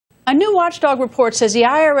A new watchdog report says the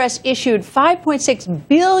IRS issued $5.6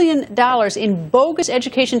 billion in bogus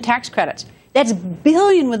education tax credits. That's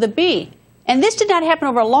billion with a B. And this did not happen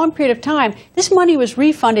over a long period of time. This money was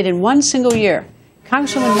refunded in one single year.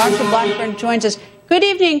 Congresswoman Marsha Blackburn joins us. Good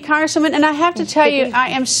evening, Congresswoman. And I have to tell you, I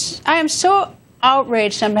am so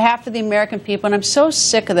outraged on behalf of the American people, and I'm so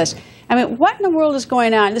sick of this. I mean, what in the world is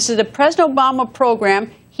going on? This is the President Obama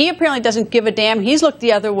program. He apparently doesn't give a damn. He's looked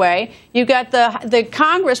the other way. You've got the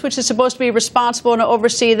Congress, which is supposed to be responsible and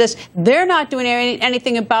oversee this. They're not doing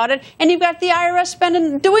anything about it. And you've got the IRS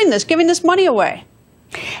doing this, giving this money away.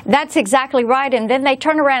 That's exactly right. And then they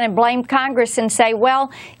turn around and blame Congress and say,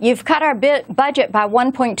 well, you've cut our budget by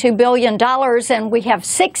 $1.2 billion and we have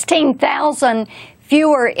 16,000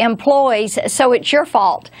 fewer employees, so it's your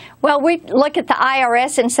fault. Well, we look at the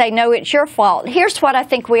IRS and say, no, it's your fault. Here's what I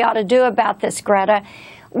think we ought to do about this, Greta.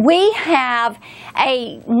 We have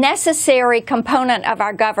a necessary component of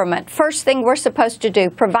our government. First thing we're supposed to do,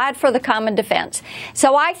 provide for the common defense.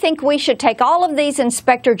 So I think we should take all of these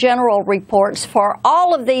Inspector General reports for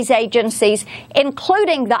all of these agencies,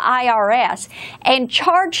 including the IRS, and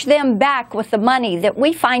charge them back with the money that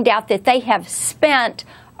we find out that they have spent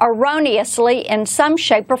erroneously in some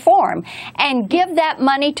shape or form, and give that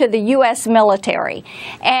money to the U.S. military.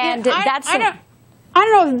 And I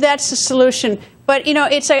don't know if that's the solution. But, you know,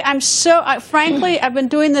 it's like frankly, I've been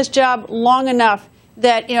doing this job long enough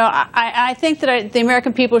that, you know, I think that the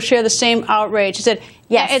American people share the same outrage. It's that,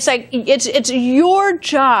 yes, it's like it's your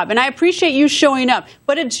job, and I appreciate you showing up,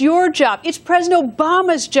 but it's your job. It's President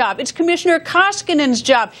Obama's job. It's Commissioner Koskinen's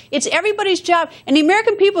job. It's everybody's job. And the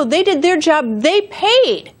American people, they did their job. They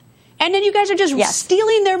paid. And then you guys are just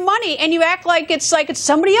stealing their money, and you act like it's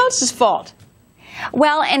somebody else's fault.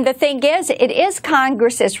 Well, and the thing is, it is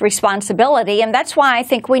Congress's responsibility, and that's why I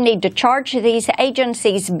think we need to charge these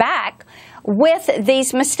agencies back with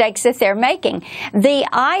these mistakes that they're making. The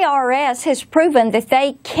IRS has proven that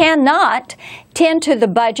they cannot tend to the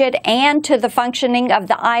budget and to the functioning of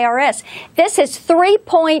the IRS. This is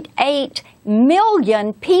 3.8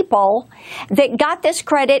 million people that got this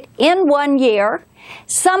credit in 1 year.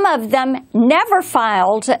 Some of them never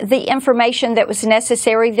filed the information that was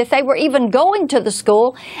necessary, that they were even going to the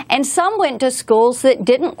school, and some went to schools that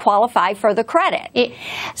didn't qualify for the credit.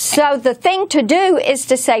 So the thing to do is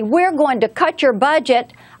to say, we're going to cut your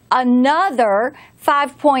budget another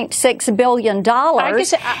 $5.6 billion.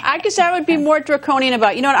 I guess I would be more draconian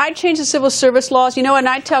about it. You know what? I'd change the civil service laws. You know, and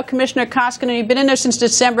I'd tell Commissioner Koskinen, you've been in there since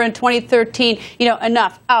December in 2013, you know,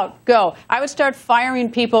 enough, out, go. I would start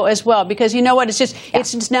firing people as well, because you know what? It's just,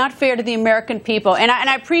 it's just not fair to the American people. And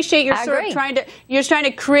I appreciate you're sort of trying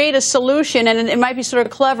to create a solution, and it might be sort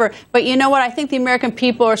of clever, but you know what? I think the American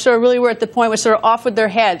people are sort of really were at the point where sort of off with their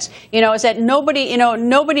heads. You know, is that nobody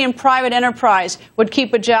in private enterprise would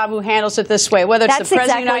keep a job who handles it this way, whether it's the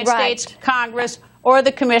President of the United States, Congress, or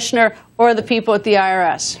the Commissioner, or the people at the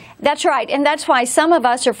IRS. That's right, and that's why some of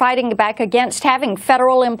us are fighting back against having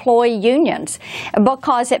federal employee unions,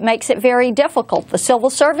 because it makes it very difficult. The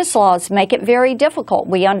civil service laws make it very difficult.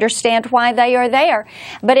 We understand why they are there,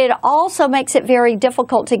 but it also makes it very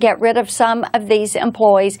difficult to get rid of some of these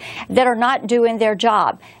employees that are not doing their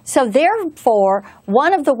job. So therefore,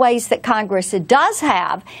 one of the ways that Congress does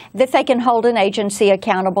have that they can hold an agency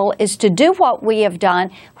accountable is to do what we have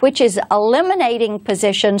done, which is eliminating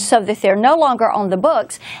positions so that they're no longer on the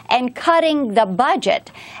books, and cutting the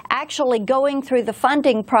budget, actually going through the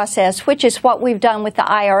funding process, which is what we've done with the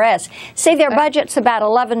IRS. See, their budget's about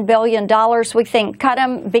 $11 billion. We think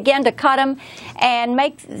begin to cut them and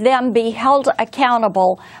make them be held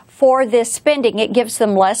accountable for this spending. It gives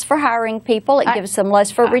them less for hiring people. It gives them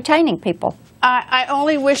less for retaining people. I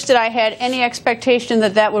only wish that I had any expectation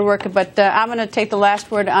that that would work, but I'm going to take the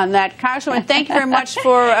last word on that. Congresswoman, thank you very much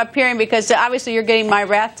for appearing, because obviously you're getting my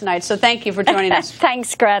wrath tonight, so thank you for joining us.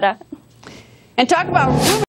 Thanks, Greta. And talk about